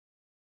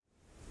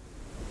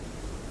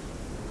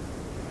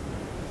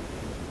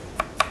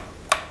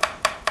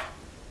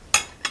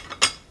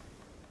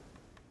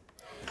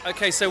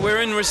Okay, so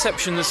we're in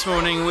reception this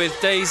morning with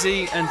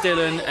Daisy and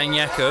Dylan and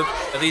Jakob.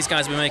 These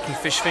guys were making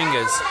fish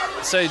fingers.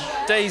 So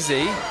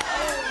Daisy,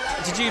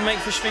 did you make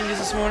fish fingers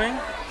this morning?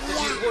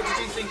 What did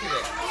you think of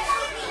it?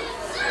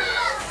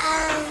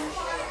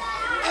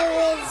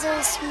 It was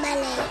all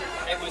smelly.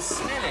 It was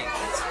smelly.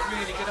 That's a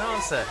really good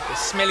answer. A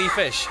smelly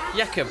fish.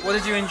 Jakob, what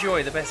did you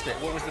enjoy the best bit?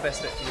 What was the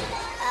best bit for you?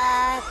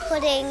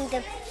 Putting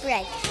the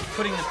bread.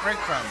 Putting the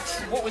breadcrumbs.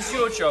 What was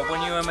your job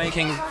when you were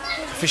making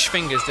fish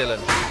fingers,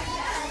 Dylan?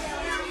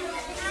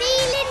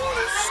 Feeling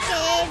the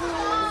skin.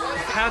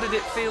 How did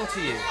it feel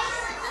to you?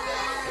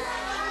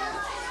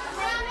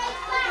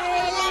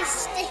 Really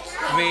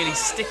sticky. Really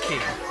sticky.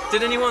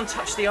 Did anyone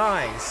touch the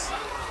eyes?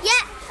 Yeah.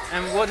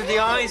 And what did the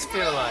eyes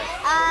feel like?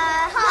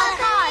 Hard.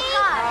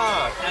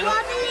 And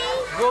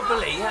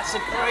wobbly, that's a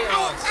great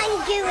answer.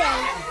 And gooey.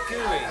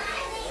 Gooey.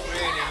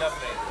 Really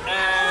lovely.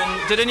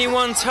 And did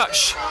anyone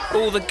touch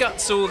all the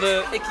guts, all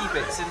the icky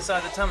bits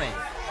inside the tummy?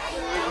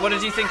 What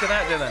did you think of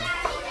that, Dylan?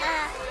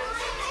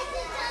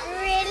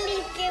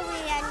 Really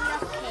gooey and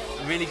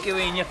yucky. Really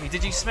gooey and yucky.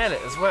 Did you smell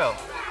it as well?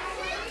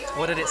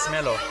 What did it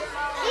smell of?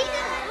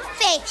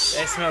 Fish.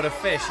 It smelled of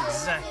fish,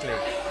 exactly.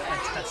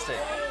 Fantastic.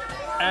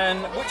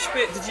 And which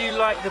bit did you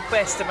like the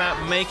best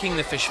about making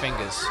the fish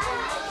fingers?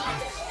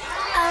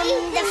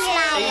 The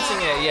flour.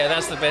 Eating it, yeah,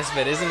 that's the best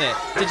bit, isn't it?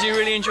 Did you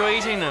really enjoy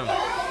eating them?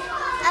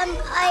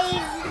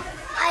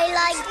 I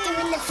like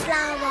doing the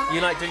flour. You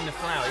like doing the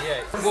flour,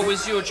 yeah. What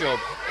was your job,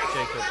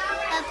 Jacob?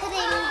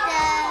 Putting the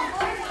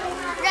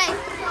bread.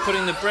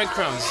 Putting the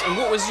breadcrumbs. And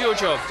what was your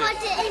job? Put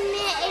it in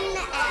the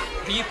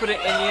egg. You put it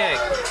in the egg.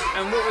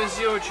 And what was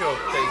your job,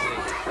 Daisy?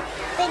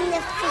 Putting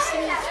the fish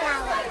in the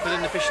flour.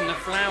 Putting the fish in the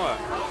flour.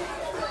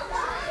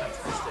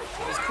 Fantastic.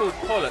 It was called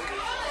pollock.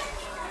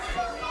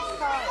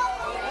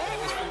 And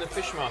it was from the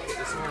fish market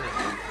this morning.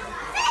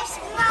 Fish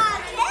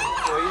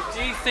market? Well, do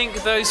you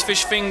think those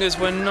fish fingers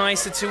were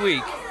nicer to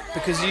eat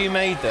because you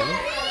made them,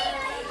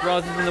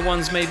 rather than the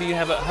ones maybe you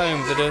have at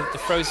home that are the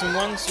frozen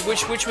ones?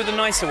 Which were the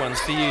nicer ones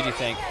for you, do you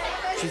think?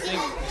 Do you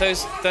think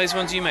those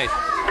ones you made?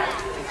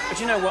 But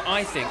you know what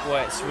I think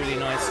why it's really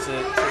nice to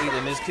eat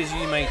them is because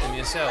you made them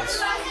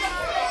yourselves.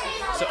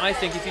 So I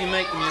think if you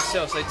make them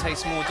yourselves, they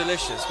taste more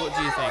delicious. What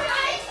do you think?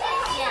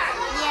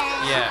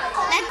 Yeah.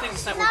 I think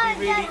that would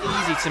be really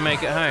easy to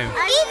make at home.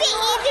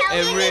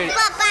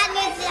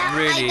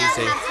 Really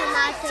easy.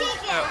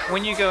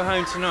 When you go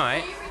home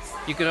tonight,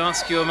 you could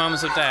ask your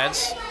mums or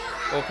dads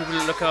or people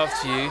that look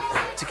after you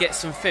to get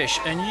some fish,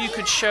 and you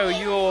could show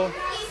your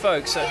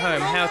folks at home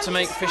how to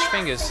make fish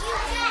fingers.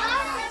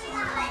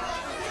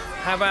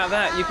 How about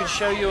that? You could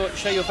show your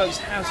folks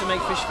how to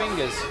make fish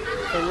fingers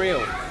for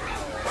real.